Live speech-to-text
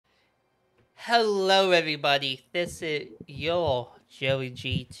Hello, everybody. This is your Joey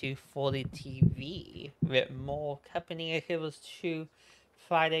G240 TV with more Company of Heroes 2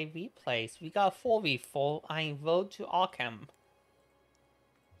 Friday replays. We got 4v4. I Road to Arkham.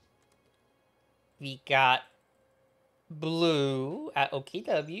 We got blue at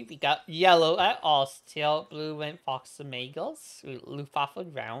OKW. We got yellow at Austil. Blue went Fox and Magos.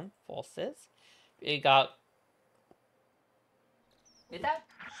 Luftwaffe Ground Forces. We got. Is that?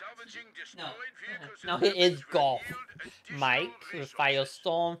 No, it is golf. Mike with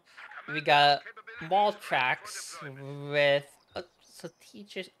Firestorm. We got Ball Tracks with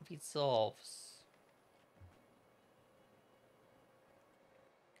Strategic Resolves.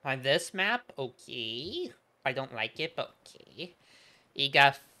 On this map, okay. I don't like it, but okay. We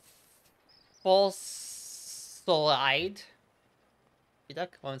got Full Slide. Did I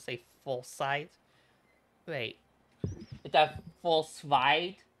want to say Full Side? Wait. Is that Full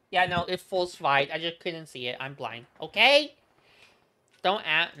Slide? Yeah, no, it's Full Slide. I just couldn't see it. I'm blind. Okay? Don't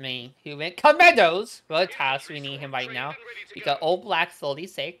at me. He went Commandos! What a task we need him right now. We got Old Black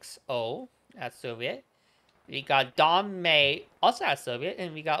 36. Oh, that's Soviet. We got Don May, also that's Soviet.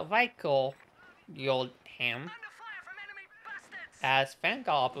 And we got Michael Yoldham as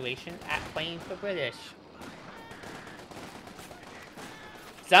Vanguard Operation at playing for British.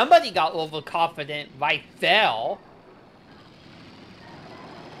 Somebody got overconfident right there.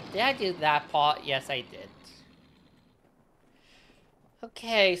 Did I do that part? Yes, I did.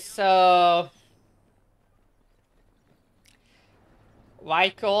 Okay, so...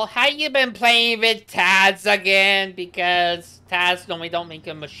 Michael, how you been playing with Taz again? Because Taz normally don't make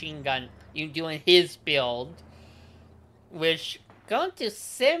a machine gun. You doing his build. Which, going to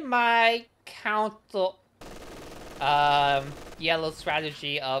semi-counter... yellow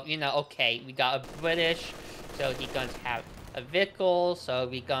strategy of, you know, okay, we got a British, so he's going to have a vehicle, so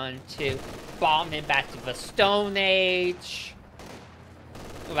we're going to bomb him back to the Stone Age.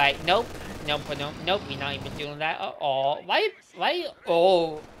 Right, nope, nope, we're not even doing that at all. Why is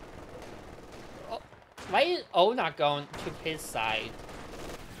O not going to his side?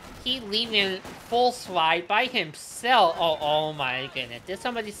 He leaving full slide by himself. Oh my goodness. Did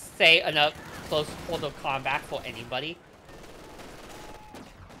somebody say enough close quarter combat for anybody?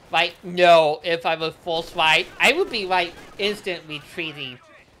 Like, no, if I was full slide, I would be, like, instant retreating.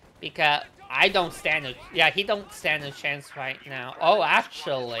 Because I don't stand a... Yeah, he don't stand a chance right now. Oh,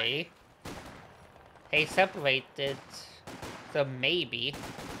 actually... They separated. So maybe.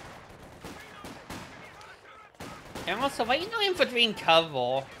 And also, why you know infantry in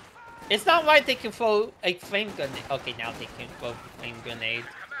cover? It's not right they can throw a flame grenade. Okay, now they can throw a flame grenade.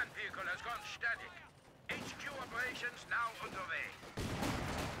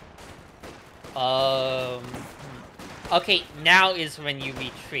 Okay, now is when you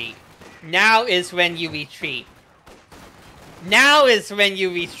retreat. Now is when you retreat. Now is when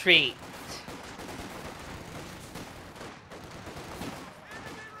you retreat.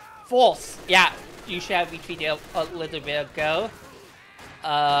 False. Yeah, you should have retreated a little bit ago.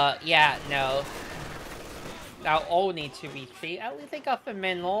 Yeah, no. Now all need to retreat. At least they got the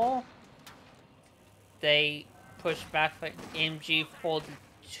mineral. They push back for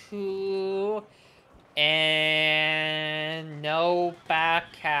MG42. And no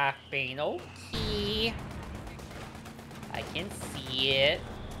backcapping. Okay. I can see it.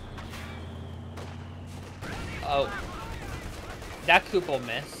 Oh. That Kubo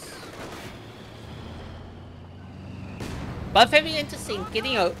miss. But very interesting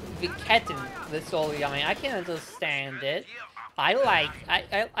getting a Viketin this early on. I can understand it. I like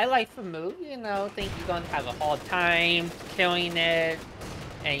the move, you know, think you're gonna have a hard time killing it.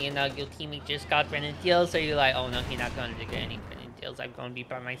 And you know, your teammate just got Grenadiers, so you're like, oh no, he's not gonna get any Grenadiers. I'm gonna be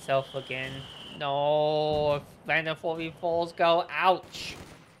by myself again. No, if random 4v4s go, ouch.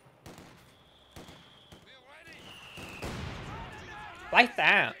 Like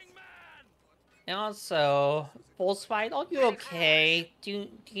that. And also, Force Fight, are you okay? Do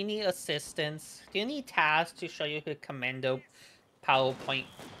you need assistance? Do you need tasks to show you the commando PowerPoint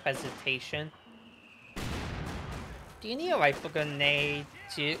presentation? Do you need a rifle grenade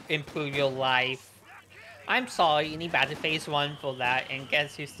to improve your life? I'm sorry, you need Battle Phase 1 for that, and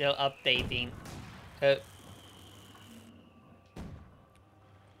guess who's still updating?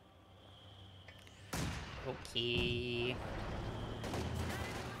 Okay.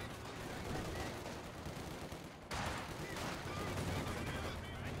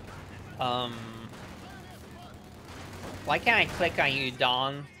 Why can't I click on you,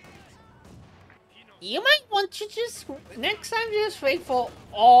 Dawn? You might want to just, next time, just wait for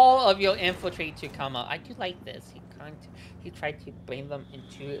all of your infiltrate to come up. I do like this. he tried to bring them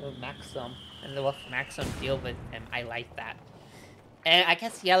into Maxim, and let Maxim deal with him. I like that. And I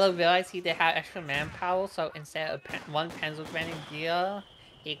guess Yellow realized he did have extra manpower, so instead of one Pencil Grenadier,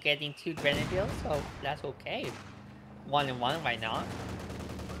 he's getting 2 Grenadiers, so that's okay. 1 and 1, why not?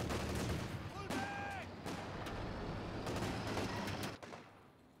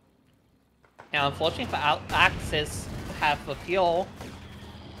 Now, unfortunately for Axis, have the fuel,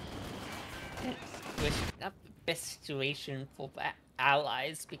 which is not the best situation for the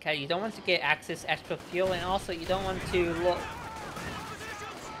allies, because you don't want to get Axis extra fuel, and also you don't want to look.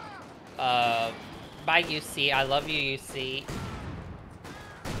 Bye UC, I love you UC.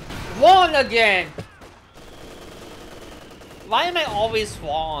 Wrong again! Why am I always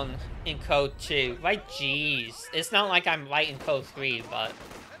wrong in Code 2? Right, jeez. It's not like I'm right in Code 3, but...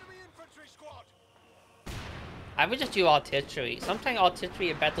 I would just do artillery. Sometimes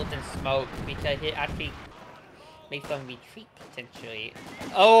artillery is better than smoke, because it actually makes them retreat, potentially.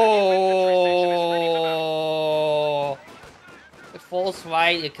 Oh! False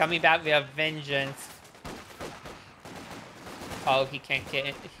right, you're coming back with a vengeance. Oh, he can't get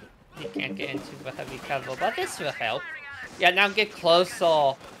in, he can't get into the heavy cover, but this will help. Yeah, now get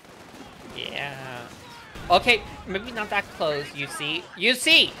closer. Yeah. Okay, maybe not that close, you see. You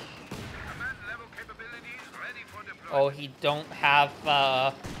see! Oh, he don't have,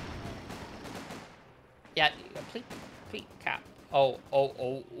 yeah, please cap. Oh,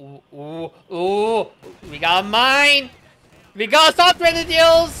 we got a mine! We got assault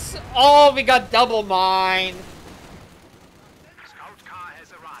grenadiers! Oh, we got double mine! Scout car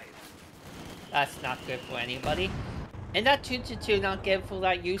has arrived. That's not good for anybody. And that 222 not good for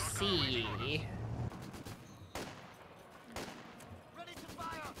that UC. Ready to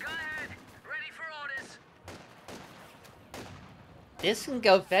fire. Go ahead. Ready for orders. This can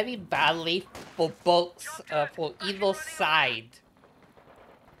go very badly for both, for either side.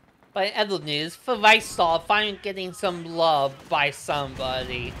 But in other news, for Lysol finally getting some love by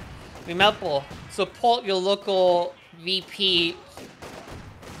somebody. Remember, support your local VP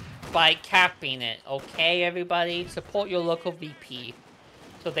by capping it, okay everybody? Support your local VP,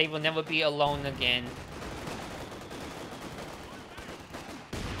 so they will never be alone again.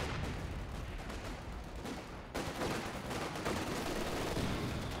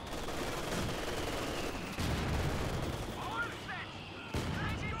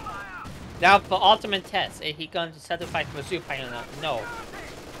 Now for ultimate test, is he going to satisfy for super? I don't know. No.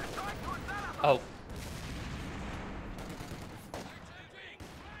 Oh.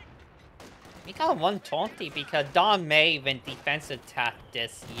 We got 120 because Don May when defense attacked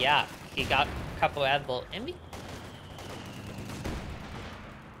this. Yeah, he got a couple of and we.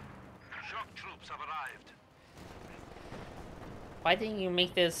 Shock troops have arrived. Why didn't you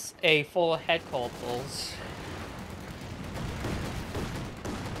make this a full headquarters?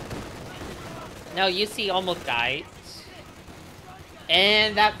 No, UC almost died.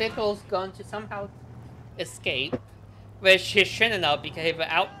 And that vehicle's going to somehow escape. Which he shouldn't have, because he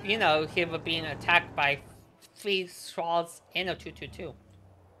would he would being attacked by 3 straws and a 222.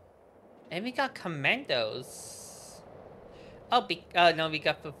 And we got commandos. Oh, no, we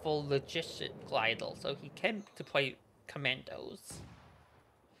got the full logistic glider, so he can deploy commandos.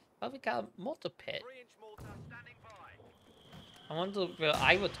 But we got a multi-pit. I wonder where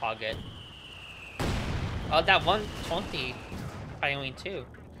I would target. Oh, that 120 pioneering too.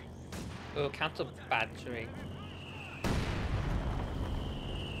 Oh, counter battery.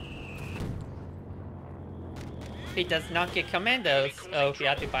 He does not get commandos. Oh, we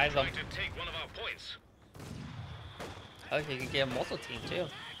have to buy them. Oh, he can get a multi-team too.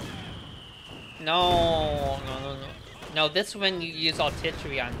 No. No, this is when you use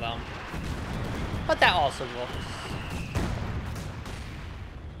artillery on them. But that also works.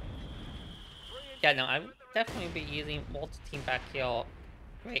 Yeah, no, I would definitely be using multi-team back here.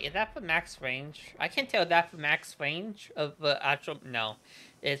 Wait, is that for max range? I can't tell that for max range of the actual... No.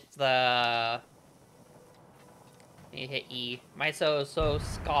 It's the... You hit E. My so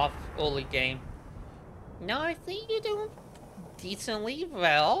scoff early game. No, I think you're doing decently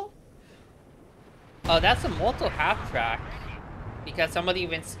well. Oh, that's a mortal half track. Because somebody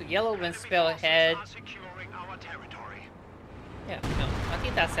wins yellow wins spell ahead. Yeah, no, I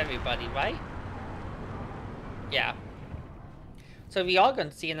think that's everybody, right? Yeah. So we are gonna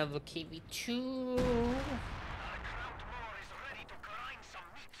see another KV2.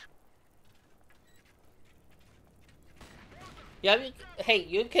 Yeah, hey,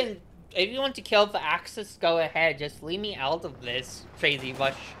 you can, if you want to kill the Axis, go ahead. Just leave me out of this crazy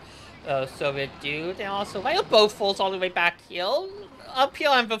rush, Soviet dude. And also, why are both falls all the way back here? Up here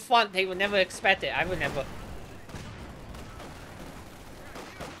on the front, they would never expect it. I would never.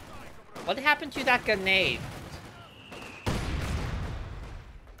 What happened to that grenade?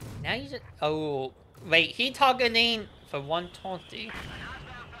 Now you just... Oh, wait, he targeting for 120.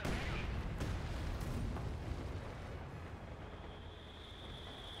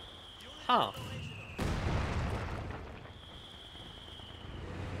 Huh.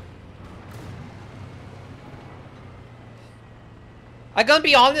 I'm gonna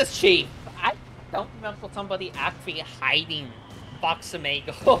be honest, Chief. I don't remember somebody actually hiding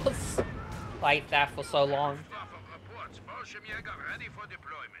Boxamagos like that for so long.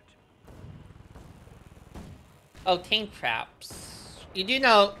 Oh, tank traps. You do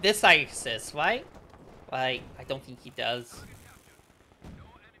know this exists, right? Like, I don't think he does.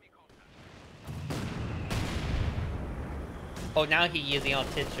 Oh, now he's using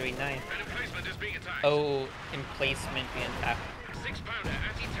artillery knife. Oh, emplacement being attacked. 6-pounder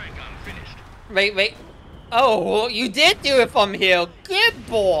anti-tank gun finished. Wait. Oh, you did do it from here. Good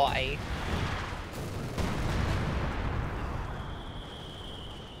boy.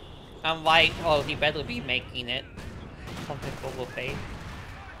 I'm like, oh, he better be making it. Something full of faith.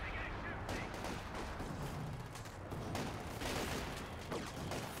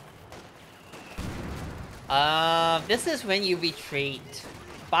 This is when you retreat.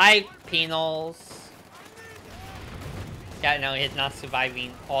 5 penals. Yeah, no, he's not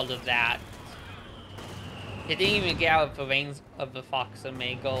surviving all of that. He didn't even get out of the range of the Fox and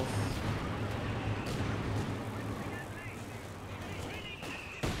Magos.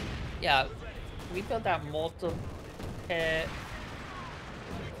 Yeah, we built that multiple hit.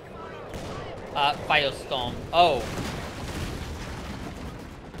 Firestorm. Oh.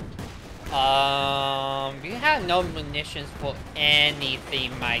 You have no munitions for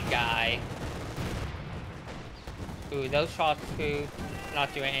anything, my guy. Ooh, those shots too.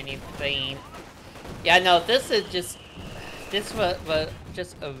 Not doing anything. Yeah, no, this is just... This was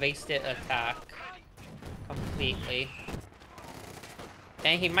just a wasted attack. Completely.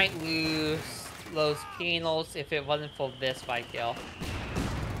 And he might lose those penals if it wasn't for this right here.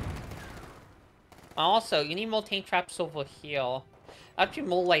 Also, you need more tank traps over here. Actually,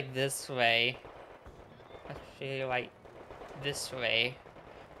 more like this way. Actually, like this way.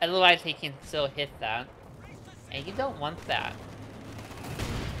 Otherwise, he can still hit that. And you don't want that.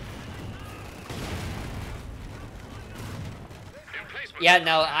 Yeah,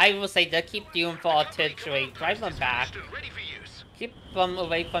 no, I will say that keep doing for artillery. Drive them back. Keep them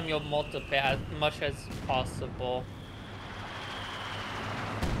away from your multiple as much as possible.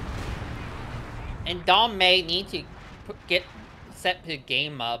 And Dom may need to set the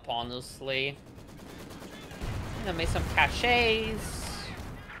game up, honestly. I'm gonna make some caches.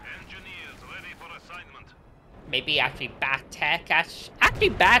 Maybe actually bat tech. Actually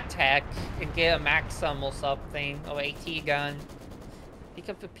bat tech and get a Maxim or something. Or AT gun.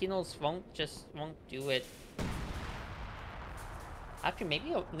 Because the penals won't do it. Actually,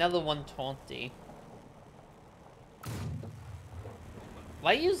 maybe another 120.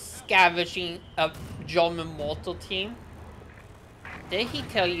 Why are you scavenging a German mortal team? Did he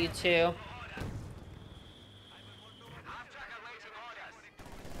tell you to?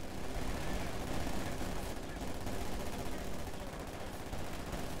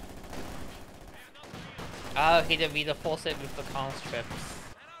 Oh, he did reinforce it with the conscripts.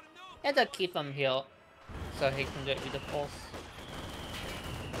 And to keep them here, so he can do it with the force.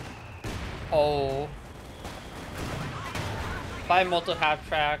 Oh. Buy mortal half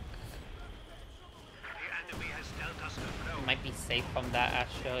track. Might be safe from that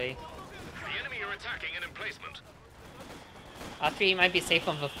actually. The enemy are attacking an emplacement. Actually, he might be safe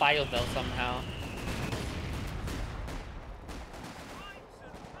from the fire belt somehow.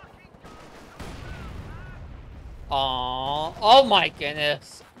 Aww. Oh my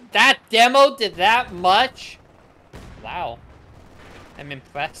goodness. That demo did that much? Wow. I'm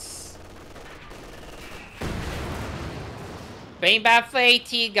impressed. Bring back the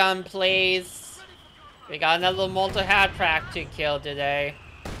AT gun, please. We got another multi-hat track to kill today.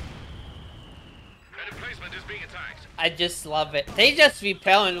 An emplacement is being attacked. I just love it. They just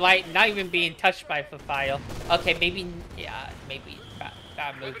repelling right, not even being touched by the fire. Okay, maybe, yeah, maybe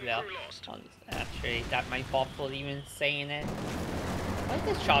that move though. Actually, that might fall for even saying it. Why is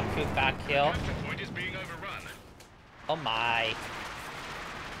this shot troop back here? Point is being overrun. Oh my.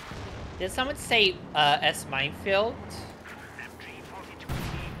 Did someone say S minefield?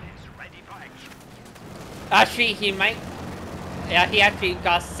 Actually, he might. Yeah, he actually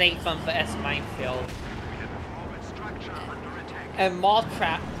got saved from the S minefield. And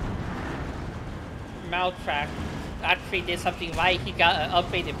Maltrack actually did something right. He got an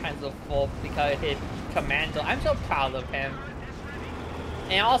upgraded pencil full because his commando. I'm so proud of him.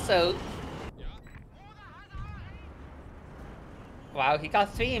 And also, Wow, he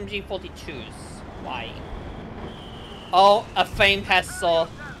got 3 MG42s. Why? Oh, a flame pistol.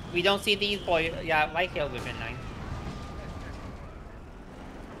 We don't see these boys. Yeah, right here within 9.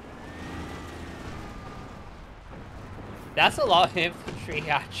 That's a lot of infantry,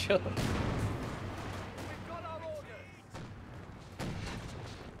 actually.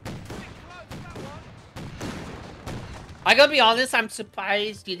 I gotta be honest, I'm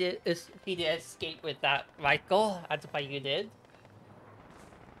surprised he did escape with that rifle. That's why you did.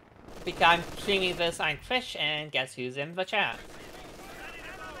 Because I'm streaming this on Twitch, and guess who's in the chat?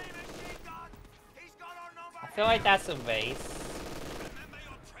 I feel like that's a race.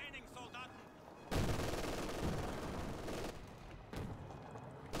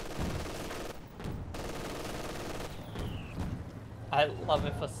 I love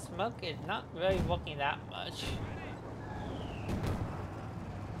it for smoke. It's not really working that much.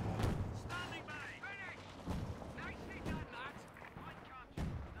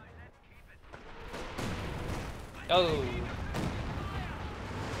 Oh.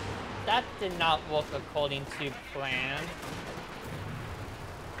 That did not work according to plan.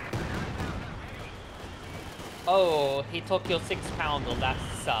 Oh, he took your 6-pounder. That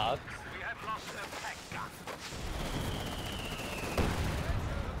sucks.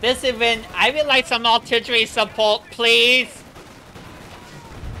 This event, I would like some artillery support, please.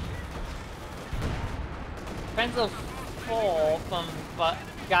 Friends of 4 from the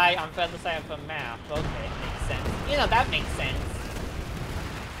guy on the other side of the map. Okay, makes sense. You know, that makes sense.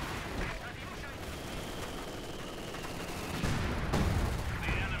 The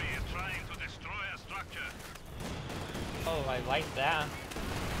enemy is trying to destroy a structure. Oh, I like that.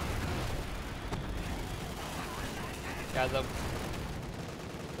 Guys, ooh.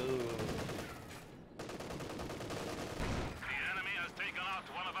 The enemy has taken out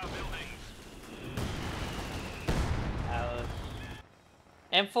one of our buildings.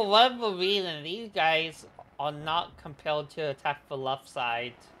 And for whatever reason, these guys are not compelled to attack the left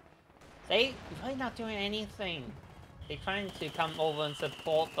side. They really not doing anything. They're trying to come over and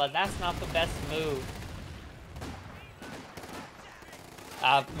support, but that's not the best move.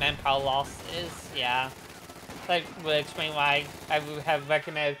 Manpower loss is, yeah. That would explain why I would have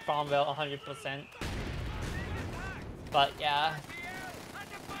recommended Cromwell 100%. But yeah.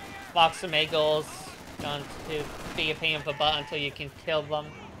 Box of Eagles going to be a pain in the butt until you can kill them.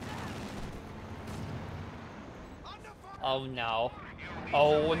 Oh no.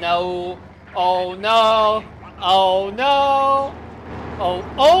 Oh no. Oh no. Oh no.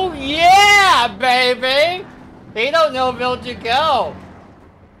 Oh yeah, baby! They don't know where to go.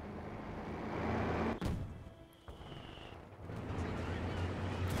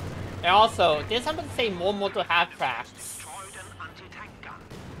 And also, did somebody say more motor half tracks?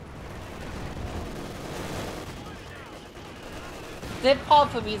 Is it part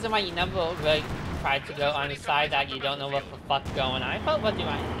of the reason why you never really try to go on the side that you don't know what the fuck's going on? But what do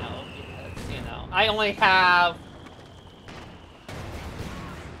I know? Because, you know, I only have...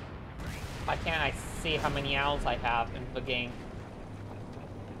 Why can't I see how many hours I have in the game?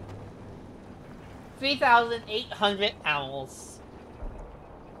 3,800 hours.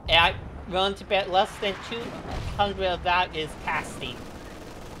 And I'm willing to bet less than 200 of that is casting.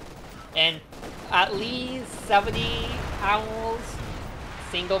 And at least 70 hours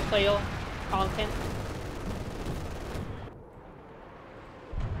single player content.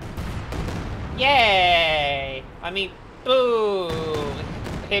 Yay! I mean, boo!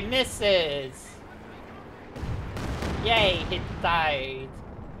 It misses! Yay, it died.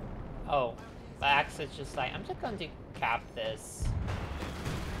 Oh, the axe is just like, I'm just going to cap this.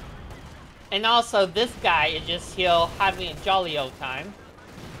 And also, this guy is just here having a jolly old time.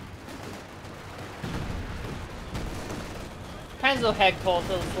 Pencil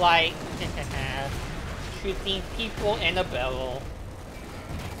headquarters like shooting people in a barrel.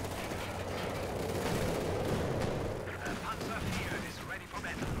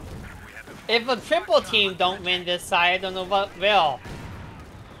 If a triple team don't win this side, I don't know what will.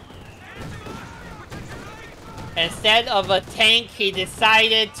 Instead of a tank, he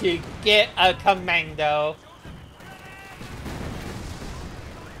decided to get a commando.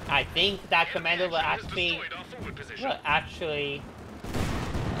 I think that commando will actually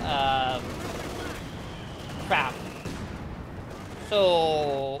crap.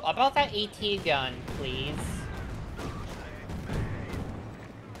 So, about that AT gun, please.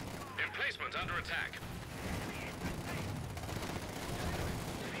 Emplacement under attack.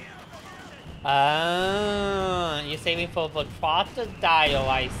 You're saving for the trotter dial,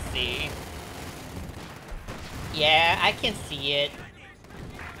 I see. Yeah, I can see it.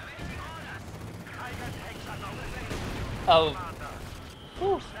 Oh,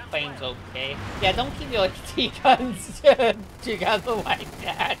 Whew, flame's okay. Yeah, don't keep your T guns together like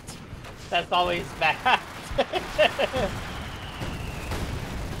that. That's always bad.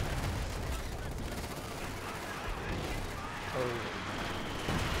 Oh.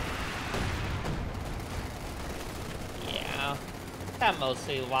 Yeah, that's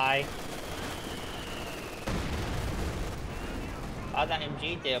mostly why. That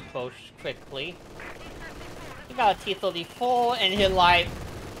MG did approach quickly. He got a T-34 and he like...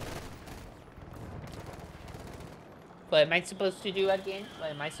 What am I supposed to do again? What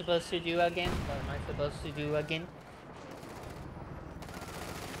am I supposed to do again? What am I supposed to do again?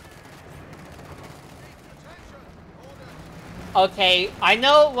 Okay, I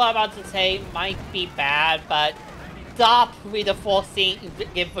know what I'm about to say might be bad, but stop with the forcing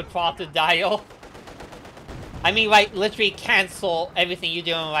infantry to dial. I mean, like, literally cancel everything you're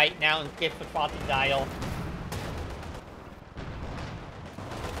doing right now and give the plot to dial.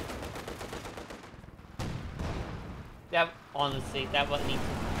 That, honestly, that would need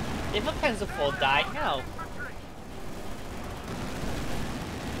to... If a pencil full die, no.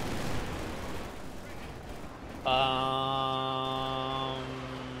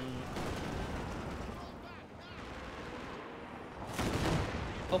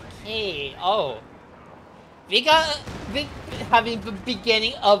 Okay, oh. We having the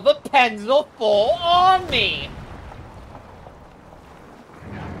beginning of a pencil full army!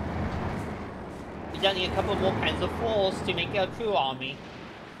 We don't need a couple more pencil fulls to make it a true army.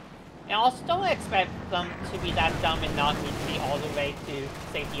 And also don't expect them to be that dumb and not retreat all the way to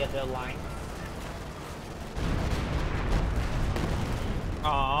safety of their line.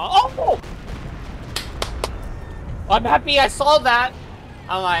 Oh! I'm happy I saw that!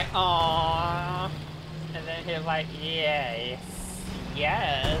 I'm like, aww. And then he's like, yes.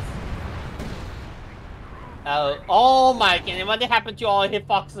 Yes. Oh my goodness, what did happen to all his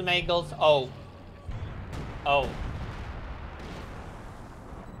Fox and Eagles? Oh. Oh.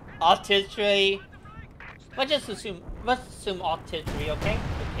 Artillery. Let's assume artillery, okay?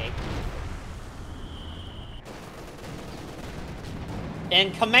 Okay.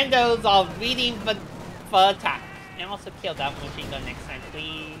 And commandos are reading for attack. And also kill that machine gun next time,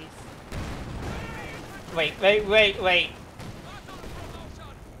 please. Wait.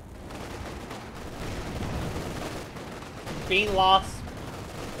 Being lost.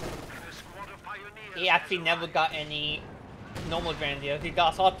 He actually never got any normal grenadier. He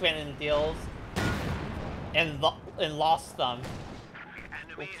got assault grenadiers and lost them.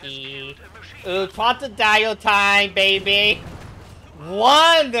 Okay. Try to dial time, baby.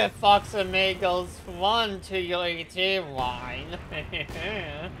 One the Fox Amigos, one to your 18 line.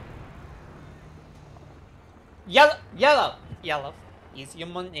 Yellow. Use your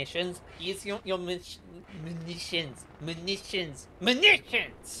munitions. Use your munitions.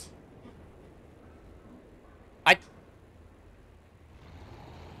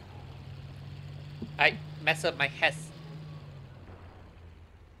 I mess up my head.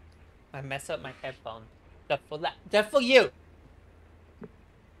 I mess up my headphone. That's for you.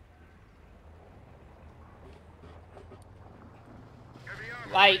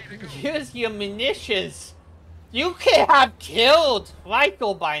 Like, use your munitions. You could have killed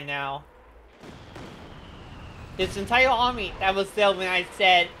Michael by now. This entire army that was there when I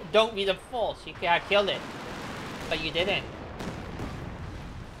said, don't be the force. You could have killed it. But you didn't.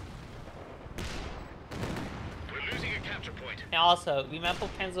 We're losing a capture point. And also, remember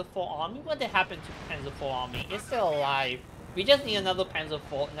Panzer IV Army? What did happen to Panzer IV Army? It's still alive. We just need another Panzer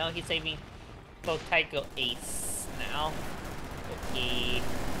IV. Now he's saving for Tiger Ace now. Okay.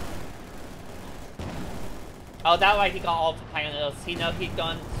 Oh, that's why he got all the pioneers. He knows he's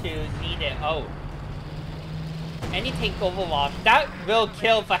going to need it. Oh. And he take Overwatch. That will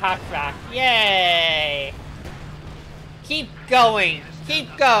kill the half-track. Yay! Keep going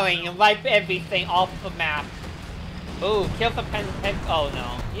and wipe everything off the map. Ooh, kill the pen. Oh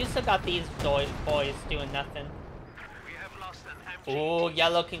no. You still got these boys doing nothing. We have lost an Ooh,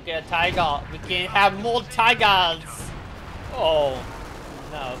 yellow can get a tiger. We can have more tigers. Oh.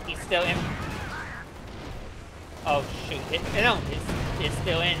 No, he's still in. Oh shoot. No, it's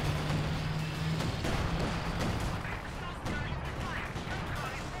still in.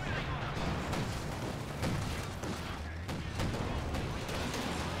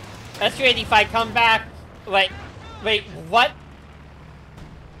 S-385, come back. Wait, what?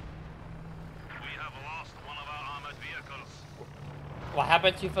 We have lost one of our armored vehicles. What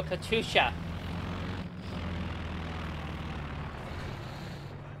happened to the Katusha?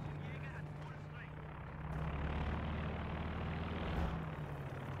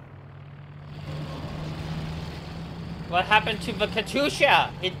 What happened to the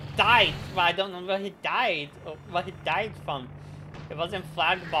Katusha? It died, but I don't know where it died. Or what it died from. It wasn't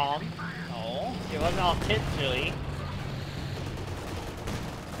flag bomb. No, it wasn't artillery.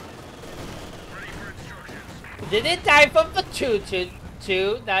 Did it die from the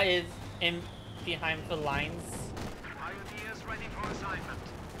 222 that is in behind the lines?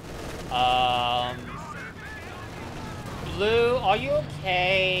 Blue, are you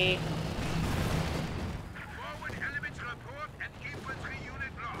okay? Forward elements report and infantry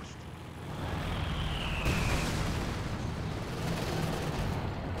unit lost.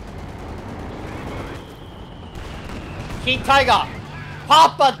 King Tiger!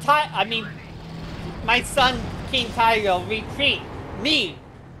 Papa Tiger! I mean, my son, King Tiger, retreat! Me,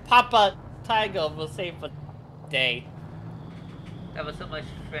 Papa Tiger, will save the day. That was so much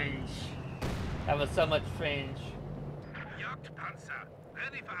French. That was so much French. Jagdpanzer,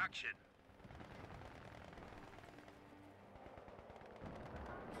 ready for action.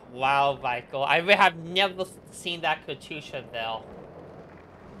 Wow, Michael. I would have never seen that Katusha though.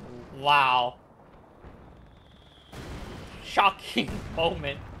 Wow. Shocking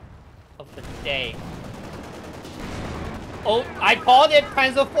moment of the day. Oh, I called it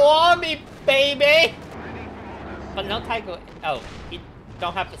Panzer IV Army, baby! But no Tiger. Oh, he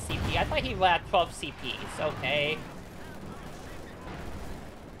don't have the CP. I thought he had 12 CPs. Okay.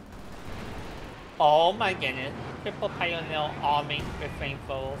 Oh my goodness. Triple Pioneer Army with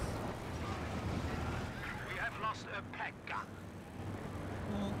flamethrowers. We have lost a peg gun.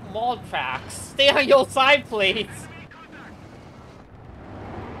 More tracks. Stay on your side, please.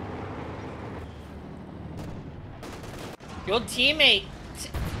 Your teammate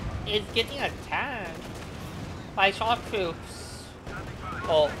is getting attacked by shock troops.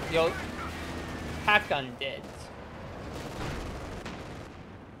 Oh, your pack gun did.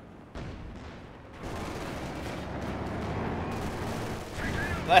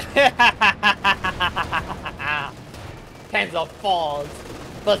 Panzer falls,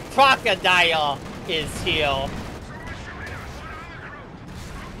 but Crocodile is here.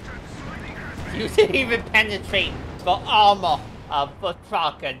 You didn't even penetrate the armor of the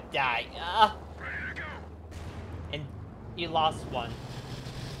Crocodile. And you lost one.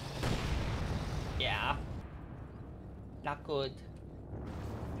 Yeah. Not good.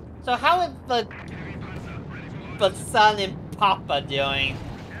 So how is the son and Papa doing?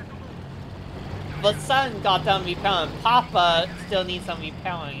 The son got done repairing. Papa still needs some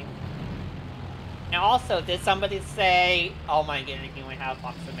repairing. And also, did somebody say, oh my goodness, he went have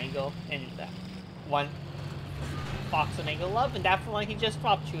Fox Amigo and that one Fox Amigo love, and that's the one he just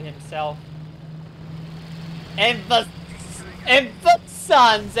dropped to himself. And the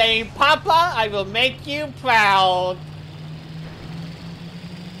son saying, Papa, I will make you proud.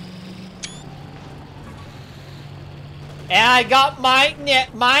 And I got my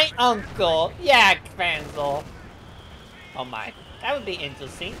uncle, yeah, Kranzel. Oh my, that would be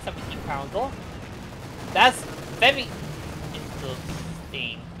interesting. 17 pounder. That's very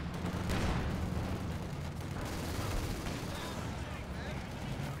interesting.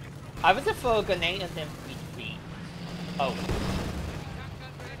 I was for a grenade and then retreat. Oh.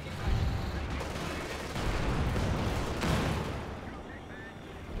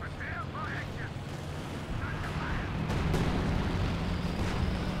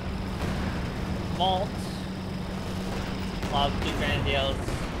 Malt. Love the grenadiers.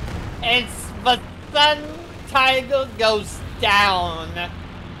 And the Sun Tiger goes down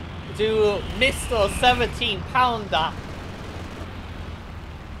to Mr. 17 pounder.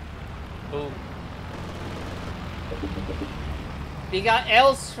 Boom. We got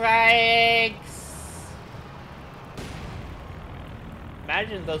L strikes.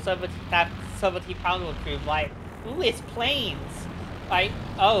 Imagine those 70 pounder crew like, ooh, it's planes. Like,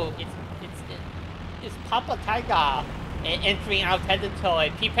 oh, it's Papa Tiger entering our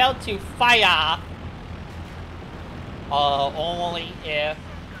territory. Prepare to fire. Only if.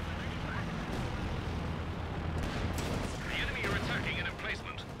 The enemy are attacking an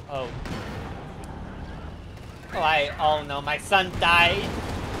emplacement. Oh. Oh no, my son died.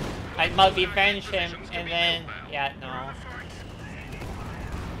 I must revenge him, and then, yeah, no.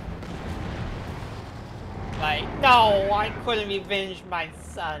 Like, no, I couldn't revenge my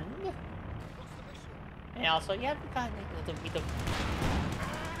son. And also, yeah, we got the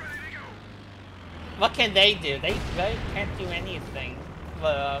what can they do? They can't do anything.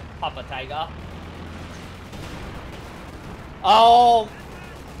 Papa Tiger. Oh!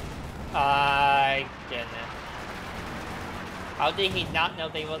 I didn't. How did he not know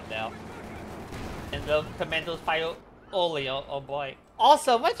they were there? And the commandos fire earlier, oh boy.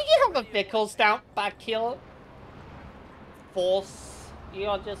 Also, why did you have a vehicles down back here? force.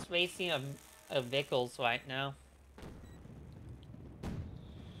 You're just racing a vehicles right now.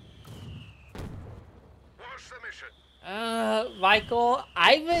 What's the mission? Michael,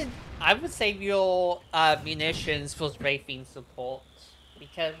 I would save your munitions for strafing support.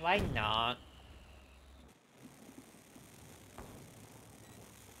 Because why not?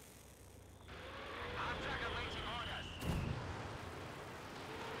 Abtract awaiting orders.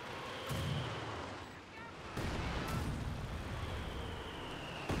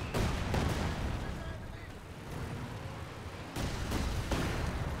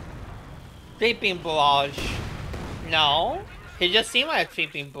 Creeping barrage. No. He just seemed like a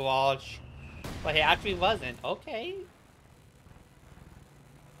creeping barrage. But he actually wasn't. Okay.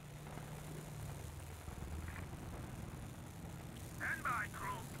 Stand by,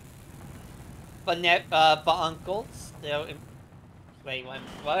 crew. But uncles, they're wait,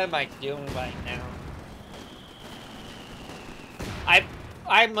 what am I doing right now?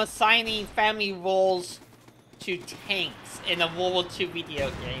 I'm assigning family roles to tanks in a World War II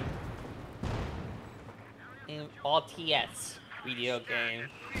video game. In RTS video game.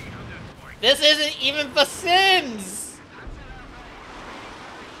 This isn't even The Sims!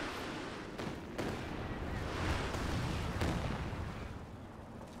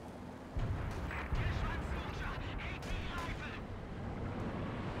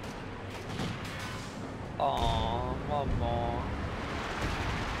 Aww, one more.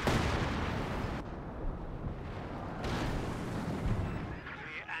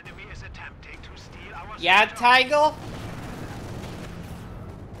 The enemy is attempting to steal our Yeah, sector. Tiger?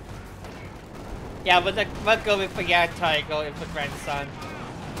 Yeah, let's go with the yeah, Tiger if the grandson.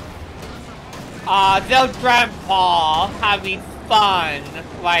 Their grandpa having fun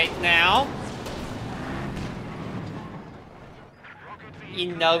right now.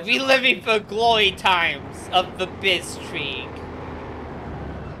 You know, reliving the glory times of the Bizstreak.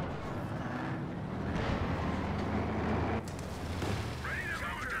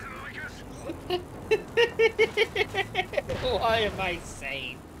 What am I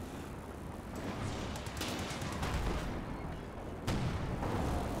saying?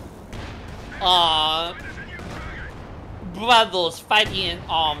 Brothers fighting in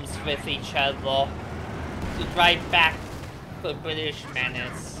arms with each other to drive back the British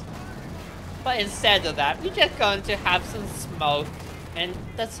menace. But instead of that, we're just going to have some smoke. And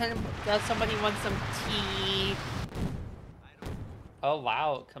does somebody want some tea? Oh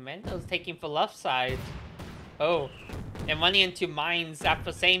wow, Commando's taking the left side. Oh, and running into mines at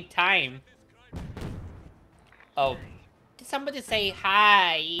the same time. Oh, did somebody say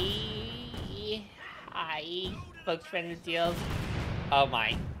hi? Hi, folks, friendly deals. Oh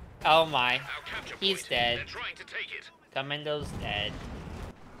my, oh my, he's dead. They're trying to take it. Commando's dead.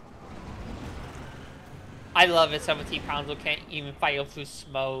 I love it, 17 pounds can't even fire through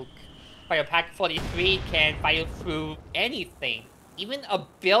smoke. While Pack 43 can fire through anything, even a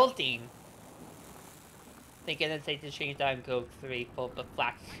building. They're gonna take the change down go 3 for the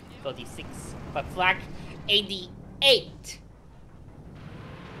Flak 36, but Flak 88.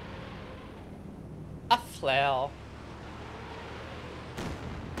 A flare.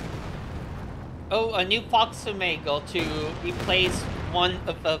 Oh, a new Fox Omega to replace one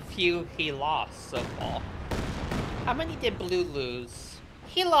of the few he lost so far. How many did Blue lose?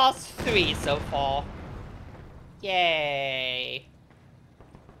 He lost 3 so far. Yay.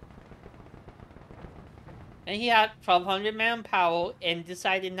 And he had 1200 manpower and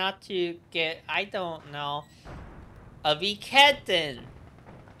decided not to get, I don't know, a Viketin,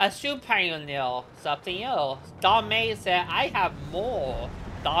 a Super Pioneer, something else. Don May said, I have more.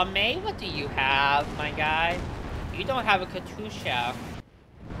 Don May, what do you have, my guy? You don't have a Katusha.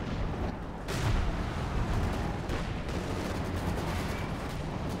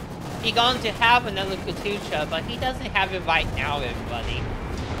 He's going to have another Katusha, but he doesn't have it right now, everybody.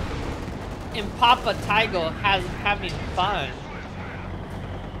 And Papa Tiger has having fun.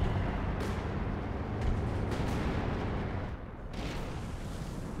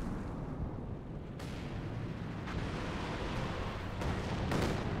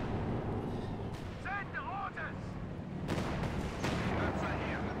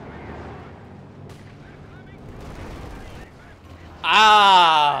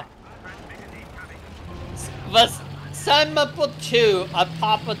 Ah! The Sun Maple 2 of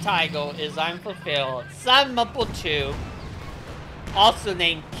Papa Tiger is unfulfilled. Sun Maple 2, also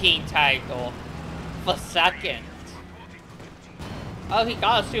named King Tiger, the second. Oh, he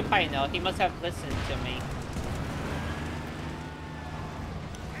got a Super Pioneer. He must have listened to me.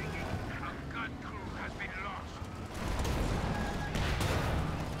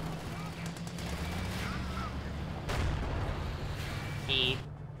 E.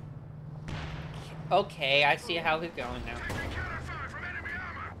 Okay, I see how we're going now.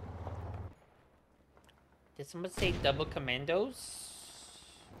 Did someone say double commandos?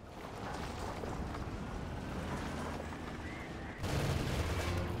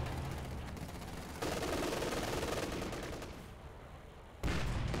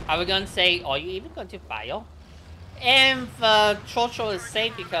 Are we gonna say, are you even going to fire? And the Churchill is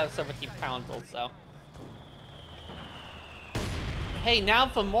safe because 17 pounds also. Hey, now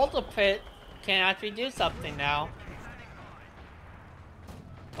the mortar pit can actually do something now.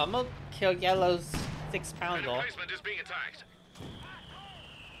 I'm gonna kill Yellow's 6-pounder. Emplacement is being attacked.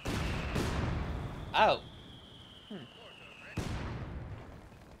 Oh.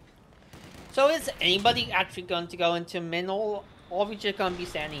 So is anybody actually going to go into middle, or are we just gonna be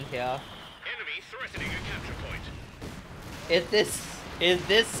standing here? Enemy threatening a capture point. Is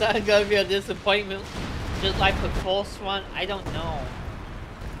this gonna be a disappointment, just like the first one? I don't know.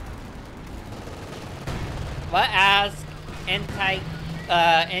 What ask anti-tank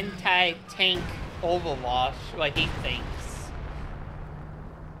Overwatch what he thinks.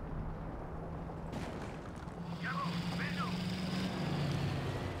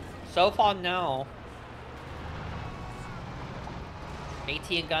 So far, no.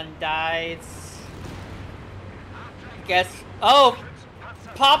 AT gun dies. Guess. Oh!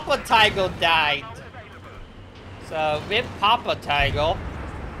 Papa Tiger died. So, with Papa Tiger.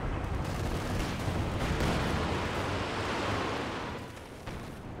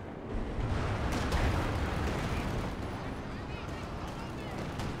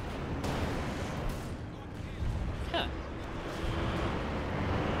 Huh.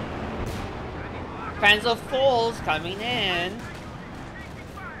 Panzer Falls coming in.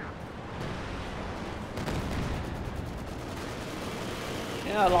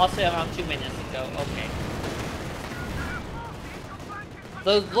 Yeah, I lost it around 2 minutes ago. Okay.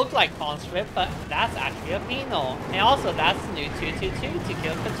 Those look like conscript, but that's actually a penal. And also, that's new 222 to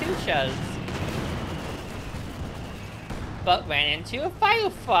kill Katyushas. But ran into a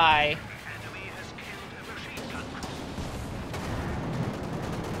firefly.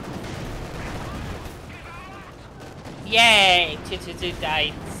 Yay! 222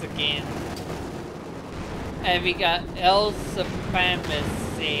 dies again. And we got L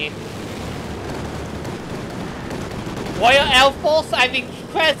Supremacy. Royal Air Force, I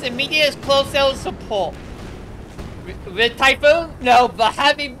request immediate close air support. With Typhoon? No, but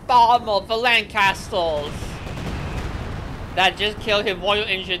heavy bomber for Lancasters. That just killed his Royal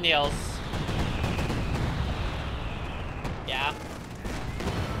Engineers. Yeah.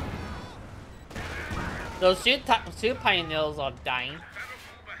 Those two pioneers are dying.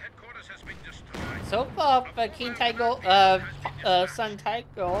 So far, King Tiger, Sun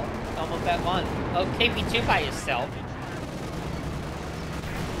Tiger, almost at one. Oh, KP2 by yourself.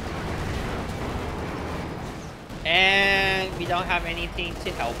 And we don't have anything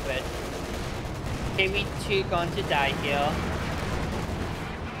to help it. KP2 going to die here.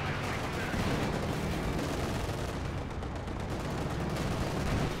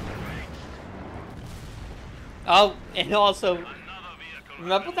 Oh, and also,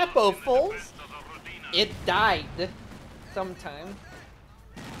 remember that boat falls? It died sometime.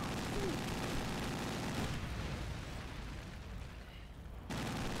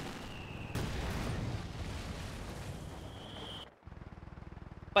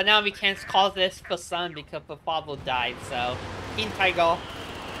 But now we can't call this for son because the father died, so King Tiger,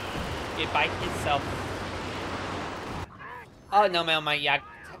 goodbye himself. Oh no, man, my yak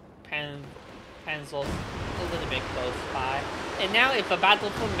pencils a little bit close by. And now it's a battle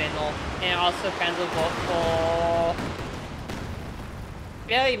for middle, and also pencil for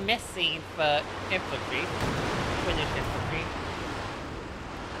very missing for infantry, British infantry.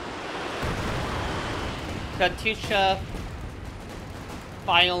 Katyusha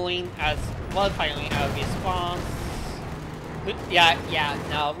filing as well, filing a response. Yeah,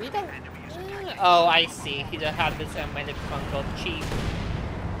 no, we don't. Oh, I see. He doesn't have this medic control chief.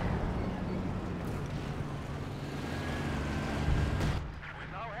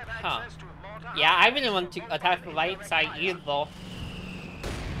 Huh. Yeah, I really want to attack the right side either.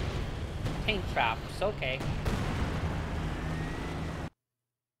 Tank traps, okay.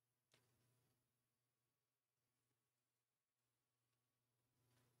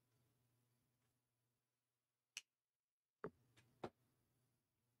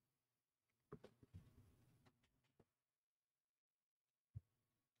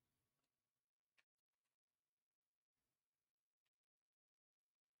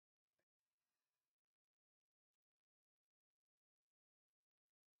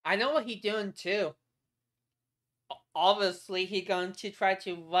 I know what he's doing too. obviously he going to try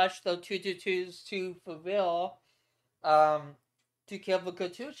to rush the 222s to Faville, to kill the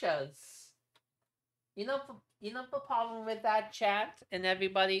Katuskas. You know the problem with that, chat and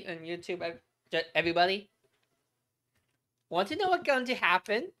everybody on YouTube, everybody. Want to know what's going to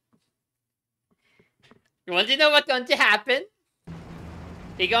happen? You want to know what's going to happen?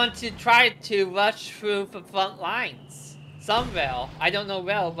 They're going to try to rush through the front lines. Somewhere. I don't know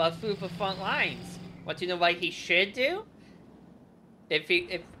where, but through the front lines. Want to know what he should do? If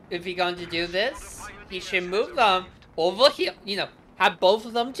he going to do this, he should move them over here. You know, have both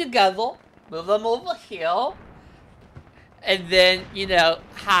of them together. Move them over here. And then, you know,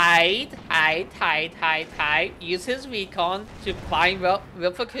 hide. Use his recon to find where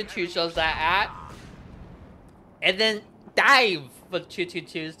the Katuskas are at. And then dive for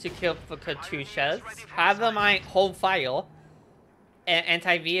 222s to kill the Katuskas. Have them hold fire and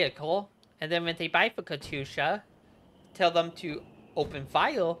anti-vehicle. And then when they buy for Katusha, tell them to open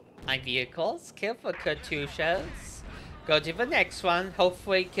fire on vehicles, kill for Katuskas, go to the next one,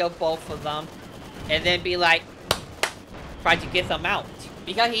 hopefully kill both of them, and then be like, try to get them out.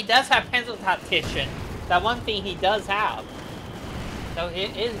 Because he does have pencil tactician. That one thing he does have. So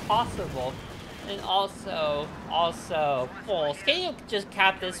it is possible. And also, Force, can you just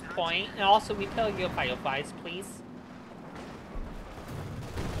cap this point? And also repel your fireflies, please?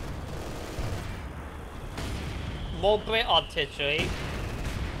 More Brit artillery.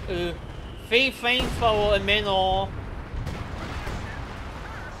 3 flamethrower in middle.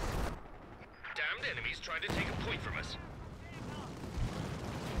 Damned enemies trying to take a point from us.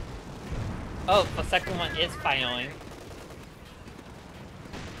 Oh, the second one is firing.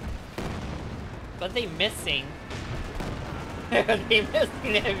 But they missing. They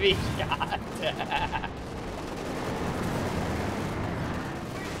missing every shot.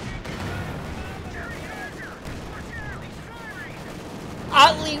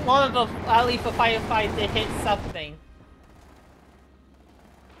 At least the firefight to hit something.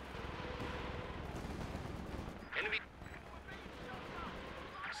 Enemy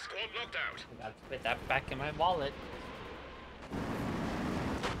squad knocked out. I gotta put that back in my wallet.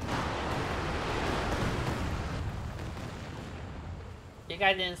 You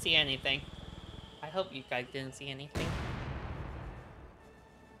guys didn't see anything. I hope you guys didn't see anything.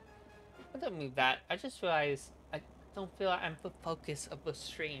 I don't move that. I just realized I don't feel like I'm the focus of the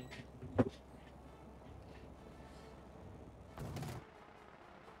stream.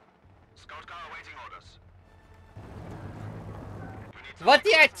 Scout car awaiting orders. What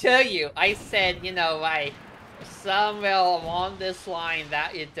did I tell you? I said, you know, like, somewhere along this line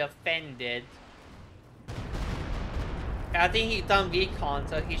that is defended. I think he's done recon,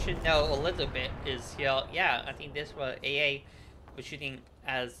 so he should know a little bit is here. Yeah, I think this was AA. We're shooting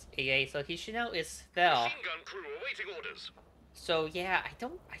as AA, so he should know it's there. Machine gun crew awaiting orders. So yeah, I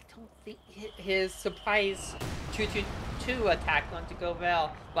don't think his surprise 222 attack going to go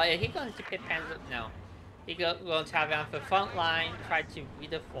well. But is he going to pit Panzer? No. He going to have on the front line, try to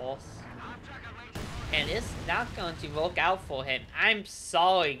reinforce. And it's not going to work out for him. I'm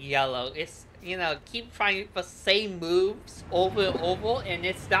sorry, Yellow. It's, you know, keep trying the same moves over and over, and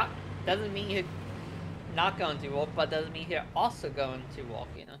it's not, doesn't mean it's not going to work, but doesn't mean it's also going to work,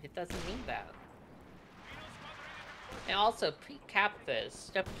 you know, it doesn't mean that. And also, pre-cap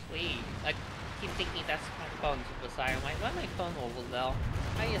this, just please. I keep thinking that's my phone to the side. I'm like, why my phone over there?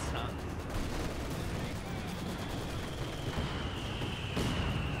 I guess not.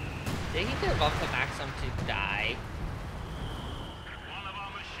 Did he just run for Maxim to die?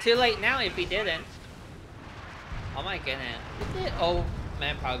 Too late now if he didn't. Oh my goodness. Where did old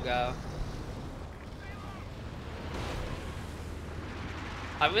manpower go?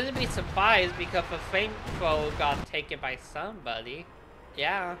 I wouldn't be surprised because the flamethrower got taken by somebody.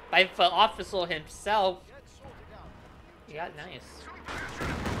 Yeah, by the officer himself. Yeah, nice.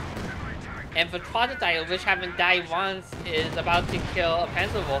 And the Troglodyte, which haven't died once, is about to kill a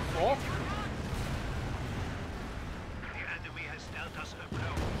Panzer Wolf.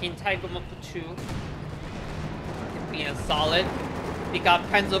 King Tiger number 2. Being solid. We got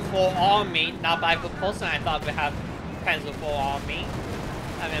Panzer IV Army, not by the person I thought we have Panzer IV Army.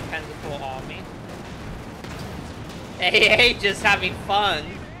 I mean Panzer IV Army. Hey, just having fun.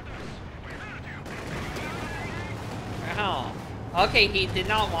 Oh. Okay, he did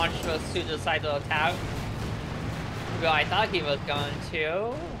not launch a suicidal attack. Well, I thought he was going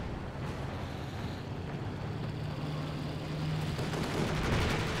to.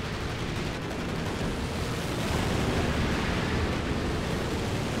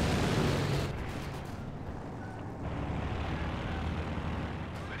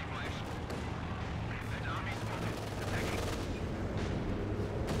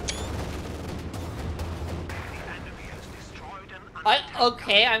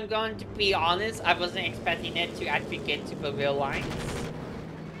 Okay, I'm going to be honest. I wasn't expecting it to actually get to the real lines.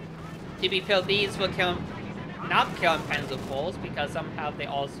 To be fair, these were not killing Panzer Falls because somehow they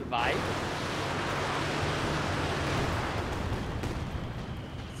all survived.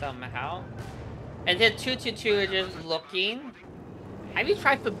 Somehow. And then 222 is just looking. Have you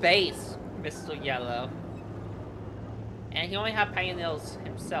tried for base, Mr. Yellow? And he only had Pioneers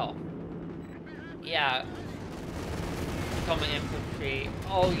himself. Yeah. Common infantry.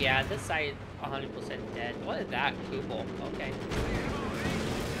 Oh yeah, this side 100% dead. What is that? Cool. Okay.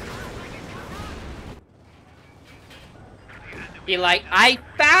 Be like, I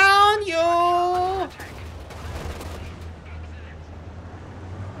found you!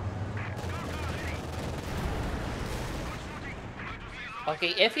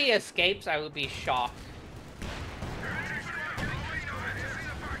 Okay, if he escapes, I would be shocked.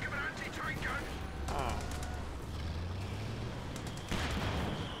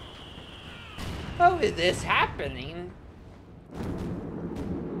 How is this happening?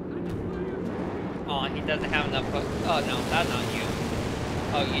 Oh, he doesn't have enough for... Oh no, that's not you.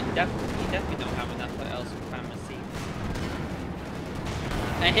 Oh, you definitely don't have enough for else supremacy.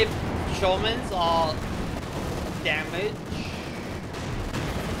 And his Showman's all damaged.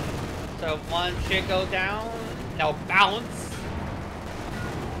 So one should go down. No, bounce.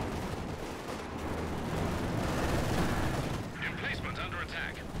 Emplacement under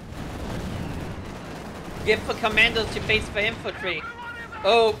attack. Give for commandos to face for infantry.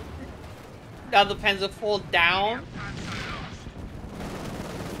 Oh, now the Panzer fall down.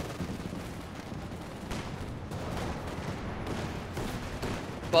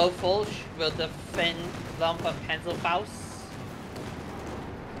 Both will defend them from Panzerfaust.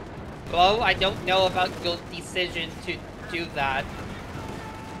 Well, I don't know about your decision to do that.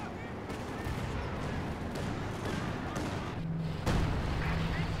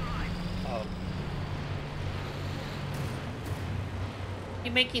 Oh.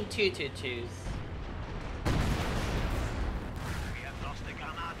 You're making 222s. We have lost the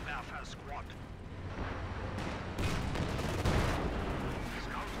Granat Werfer squad.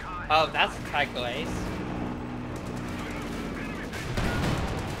 Oh, that's a Tycho Ace.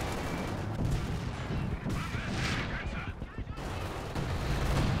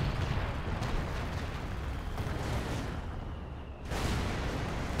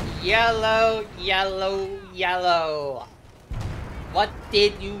 Yellow, yellow, yellow. What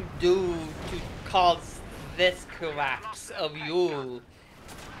did you do to cause this collapse of you?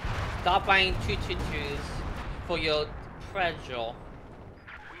 Stop buying 222s for your treasure.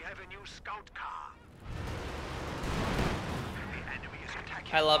 We have a new scout car. The enemy is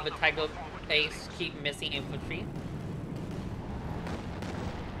attacking. I love the Tycho Ace keep missing infantry.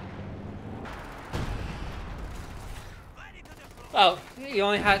 Oh, he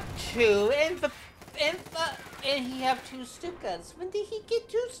only had 2 and he have 2 Stukas. When did he get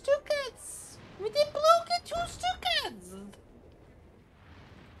 2 Stukas? When did Blue get 2 Stukas?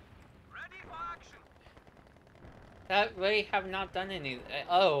 Ready for action. That really have not done any.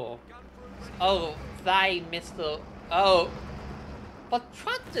 Oh, thy Mr. Oh, but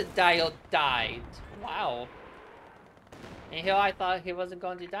Trotzdile died. Wow. And here I thought he wasn't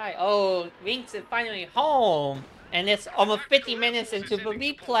going to die. Oh, Winx is finally home. And it's almost 50 minutes into the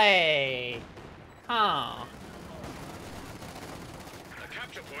replay. Huh.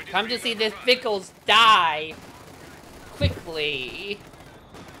 Time to see this Vickles die quickly.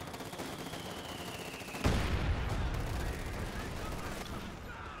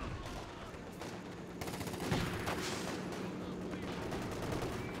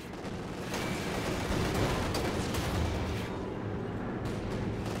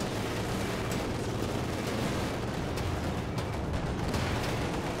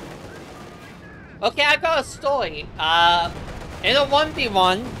 Okay, I got a story. In a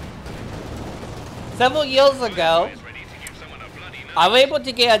 1v1, several years ago, I was able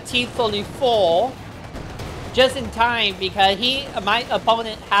to get a T-34 just in time because my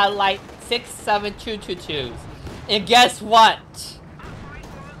opponent had like 6, 7 222s. And guess what?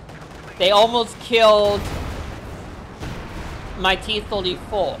 They almost killed my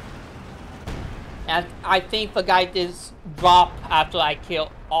T-34. And I think the guy just dropped after I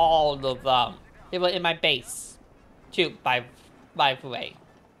killed all of them. They were in my base, too, by the way,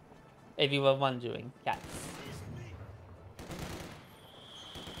 if you were wondering, yes.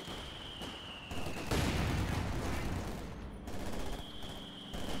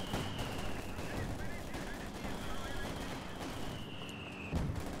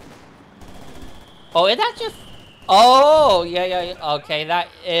 Oh, is that just... Oh, yeah, okay, that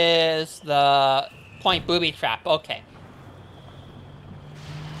is the point booby trap, okay.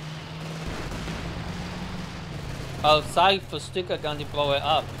 Oh, sorry for Stuka going to blow it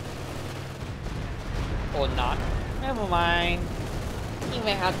up. Or not. Never mind. You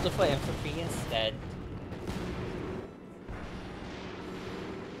may have to for infantry instead.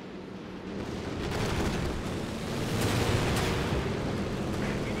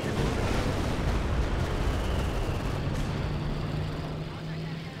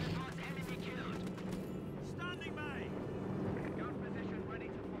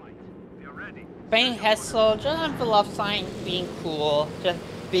 Playing Hessel, just on the left side being cool, just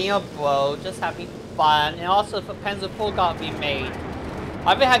being a bro, just having fun, and also if a pencil pool got remade.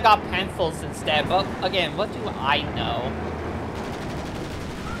 I wish I got pencils instead, but again, what do I know?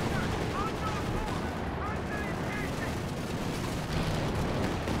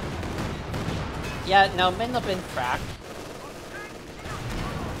 Yeah, no, men have been cracked.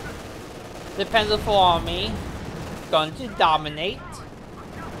 The pencil pool army going to dominate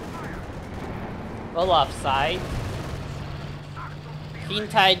the left side. Teen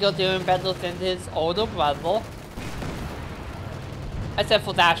Tiger doing better than his older brother. Except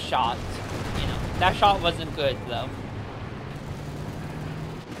for that shot. You know, that shot wasn't good though.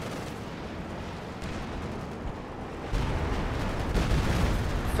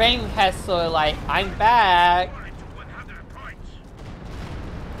 Frame has sort of like, I'm back.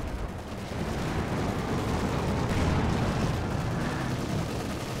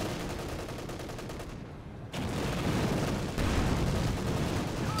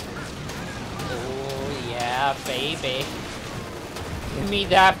 Yeah, baby. Give me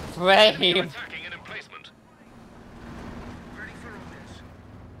that frame.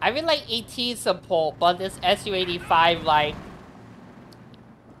 I really like AT support, but this SU-85 like...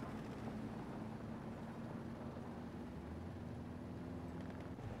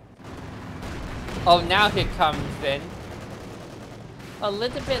 Oh, now he comes in. A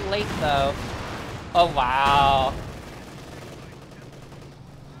little bit late though. Oh wow.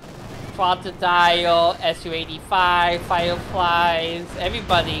 Crocodile, SU-85, Fireflies,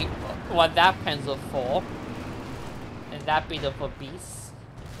 everybody won that pencil for. And that beautiful beast.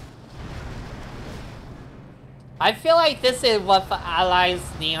 I feel like this is what the allies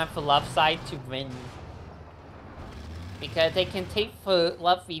need on the left side to win. Because they can take the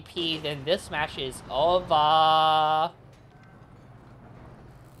left VP, then this match is over.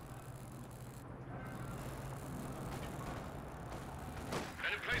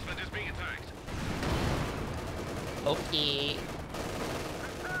 Okay.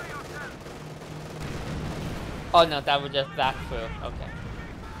 Oh no, that was just back through. Okay.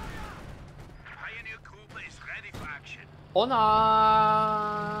 Oh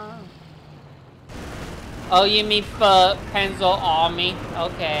no. Oh, you mean the Pencil Army?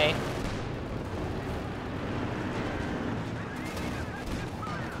 Okay.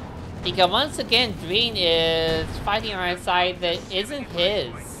 Because once again, Green is fighting on a side that isn't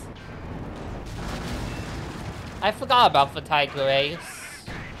his. I forgot about the Tiger Ace.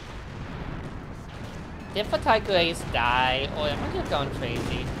 Did the Tiger Ace die? Or am I just going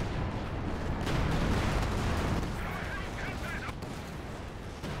crazy?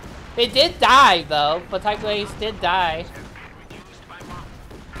 They did die though. The Tiger Ace did die.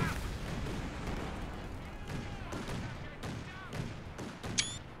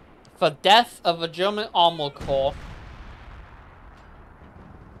 The death of the German Amour Corps.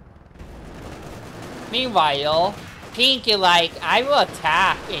 Meanwhile, Pink is like, I will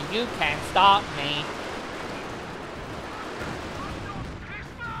attack and you can't stop me.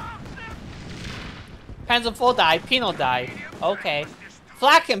 Panzer IV died, Pino died. Okay.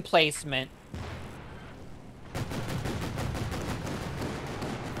 Flak emplacement.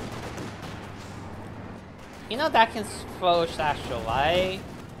 You know that can throw Satchel, right?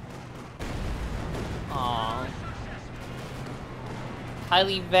 Aww.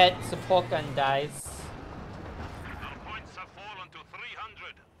 Highly vet support gun dies.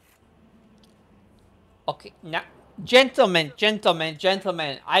 Okay, now, gentlemen,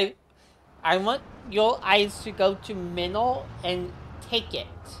 I want your eyes to go to Minnow and take it.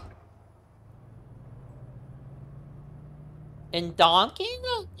 And Don, can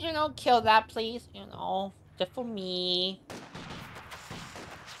you know, kill that please? You know, just for me.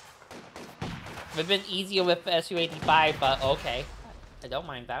 Would've been easier with SU-85, but okay. I don't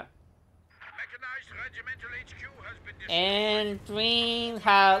mind that. And Green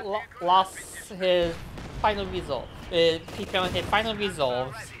had lost his final result. His final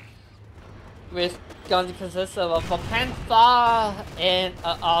resolves. Which is going to consist of a Panther and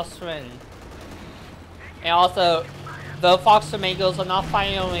an Austrian. And also, the Fox Tomatoes are not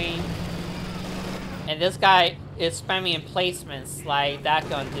firing. And this guy is spamming emplacements like that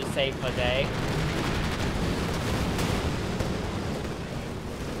going to save the day.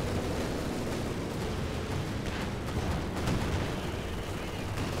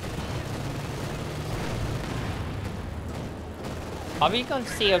 Are we gonna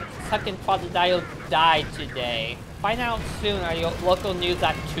see a second crocodile die today? Find out soon on your local news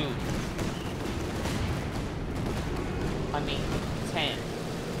at 2. I mean, 10.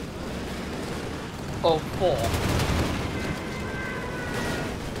 Oh, 4.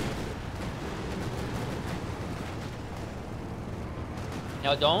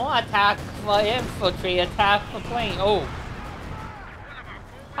 No, don't attack for infantry, attack for plane. Oh.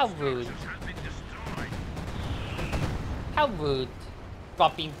 How rude. How rude.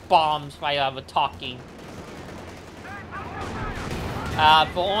 Dropping bombs while I was talking.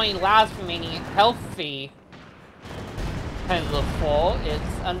 For only last remaining healthy Pendulum 4 is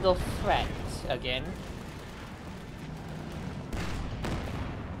under threat again.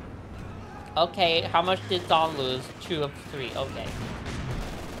 Okay, how much did Dawn lose? 2 of 3, okay.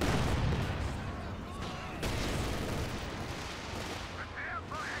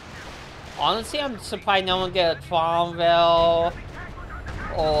 Honestly, I'm surprised no one get a Cromwell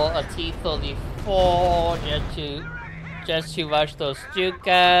or a T-34 just to rush those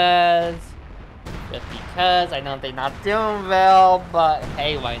Stukas. Just because I know they're not doing well, but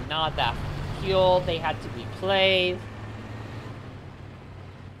hey, why not? That fuel they had to replace.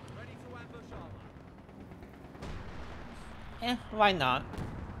 Why not?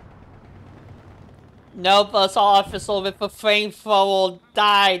 Nope, assault officer with a flamethrower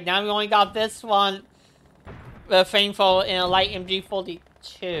died. Now we only got this one with a flamethrower in a light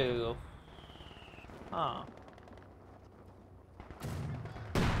MG42. Huh.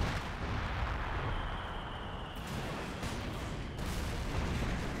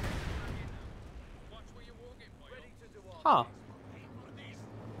 Huh.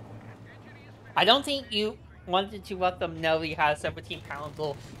 I don't think you wanted to let them know you had 17 pounds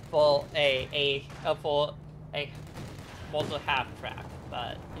for a multi half track,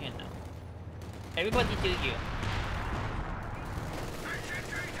 but you know, everybody do you.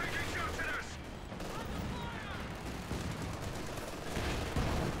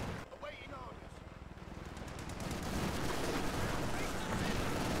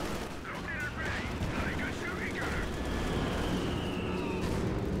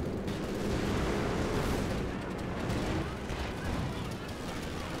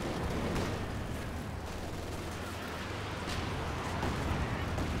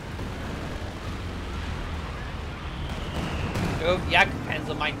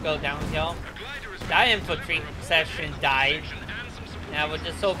 Jagdpanzer might go downhill. That infantry section died, and I was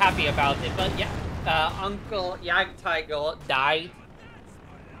just so happy about it. But yeah, Uncle Jagdtiger died.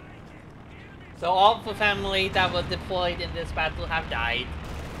 So all of the family that was deployed in this battle have died.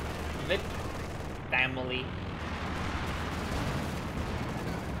 RIP family.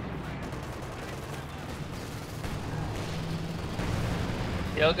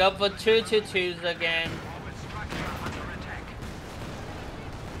 You'll go for 2-2-2s again.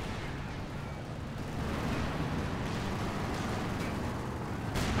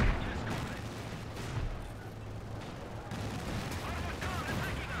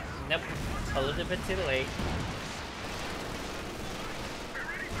 Nope, a little bit too late.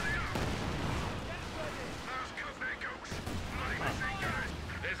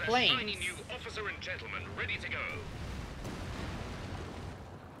 There's a shiny new officer and gentleman ready to go.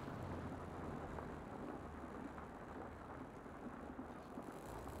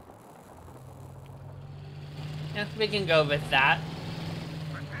 Yeah, we can go with that.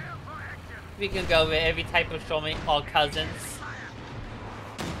 We can go with every type of showing all cousins.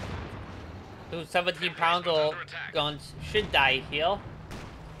 Who 17 pounds or guns should die here.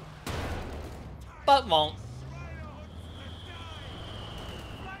 But won't.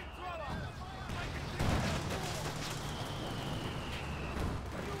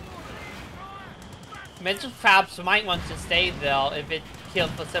 Mental Traps might want to stay though if it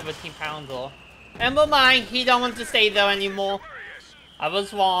killed for 17 pounds or. And but mind, he don't want to stay there anymore. I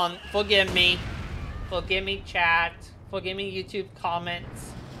was wrong. Forgive me. Forgive me, chat. Forgive me, YouTube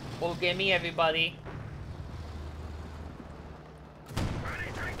comments. Forgive me, everybody. The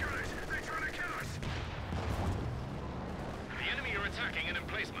enemy are attacking an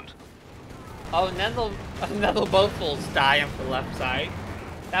emplacement. Oh, another both will die on the left side.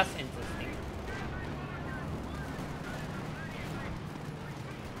 That's interesting.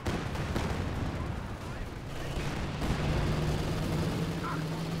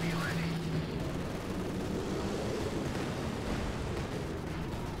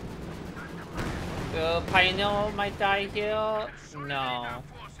 Pioneer might die here. No.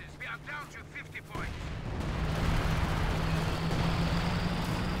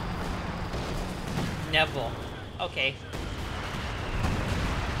 Never. Okay.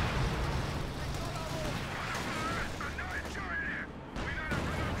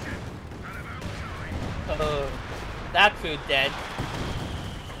 that food dead.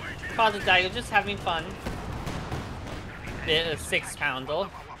 Crocodile, just having fun. Bit of 6-pounder.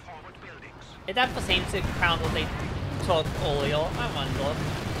 Is that the same 6-pounder they took earlier? I wonder.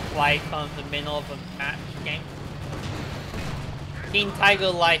 Why from the middle of a match game? King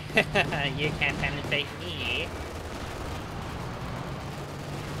Tiger like, you can't penetrate me.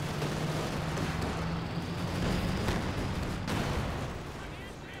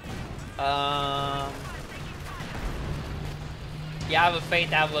 Yeah, I'm afraid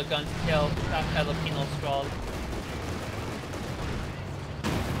that we're going to kill that Filipino Stroll.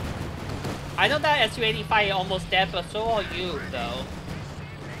 I know that SU-85 is almost dead, but so are you, though.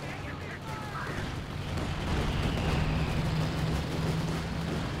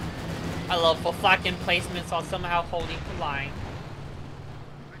 I love for flak placements are somehow holding the line.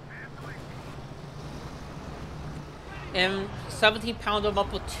 And 17-pounder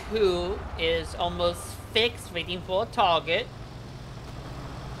Muffle 2 is almost fixed, waiting for a target.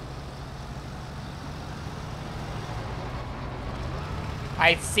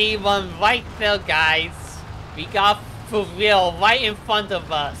 I see one right there, guys. We got for real right in front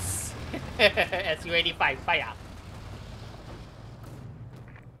of us. SU-85, fire.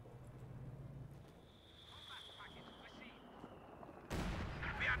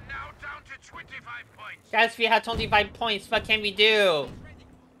 We are now down to 25 points. Guys, we have 25 points. What can we do?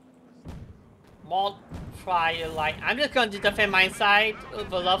 Try like I'm just going to defend my side,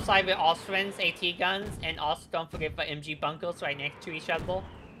 the left side with Austrians, AT guns, and also don't forget the MG bunkers right next to each other.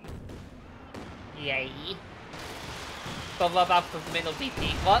 Yay. But what about the middle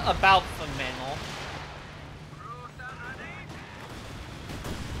BP? What about the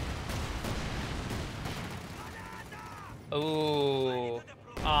middle? Ooh.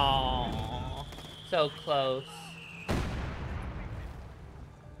 Oh, so close.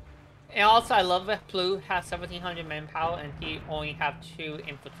 And also, I love that Blue has 1700 manpower and he only have 2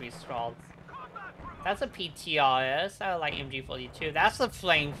 infantry strolls. That's a PTRS. I like MG42. That's a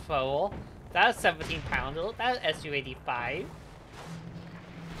flamethrower. That's 17-pounder. That's SU-85.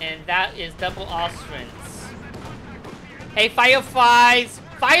 And that is double Austrians. Hey, Fireflies!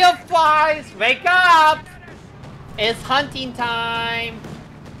 Fireflies! Wake up! It's hunting time!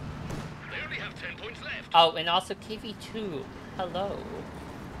 They only have 10 points left. Oh, and also KV2. Hello.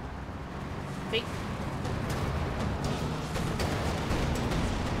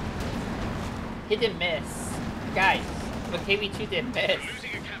 He didn't miss. Guys, but KV2 didn't miss.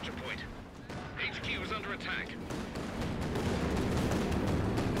 Losing a capture point. HQ is under attack.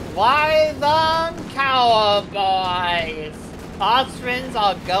 Why them cowboys? Austrians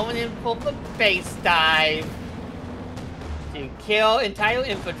are going in for the base dive to kill entire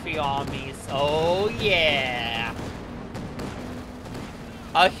infantry armies. Oh yeah.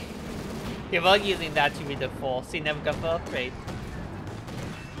 Okay. He was using that to be the force. He never got the upgrade.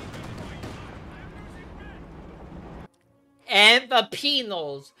 And the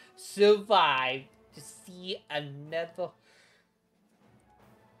Penals survived to see another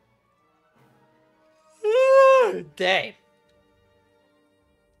day.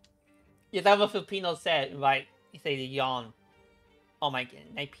 Yeah, that was what Filipino said, right? He said the yawn. Oh my god,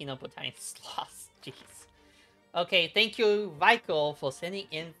 9 Penal battalions lost. Jeez. Okay, thank you, Michael, for sending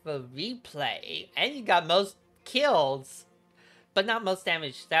in the replay. And you got most kills, but not most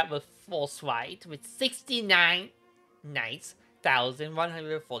damage. That was Force Right with 69 knights,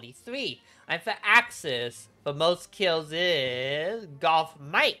 1,143. And for Axis, the most kills is Golf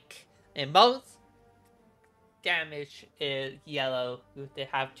Mike. And most damage is Yellow. They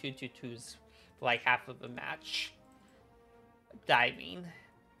have 222s for like half of the match. Diving.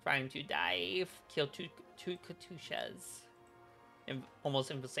 Trying to dive. Kill two Katyushas.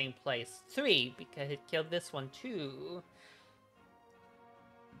 Almost in the same place. 3, because it killed this one too.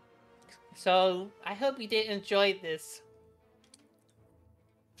 So, I hope you did enjoy this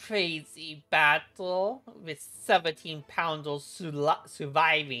crazy battle with 17-pounders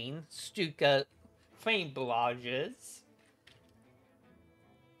surviving Stuka flame barrages.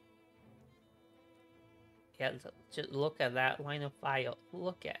 Yeah, just look at that line of fire.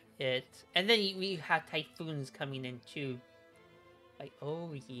 Look at it. And then we have typhoons coming in too. Like,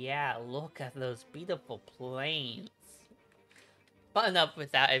 oh yeah, look at those beautiful planes. But enough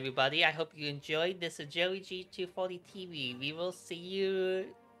with that, everybody. I hope you enjoyed this Joey G240 TV. We will see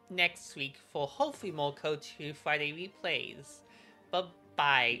you next week for hopefully more Code 2 Friday replays.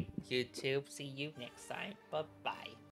 Bye-bye, YouTube. See you next time. Bye-bye.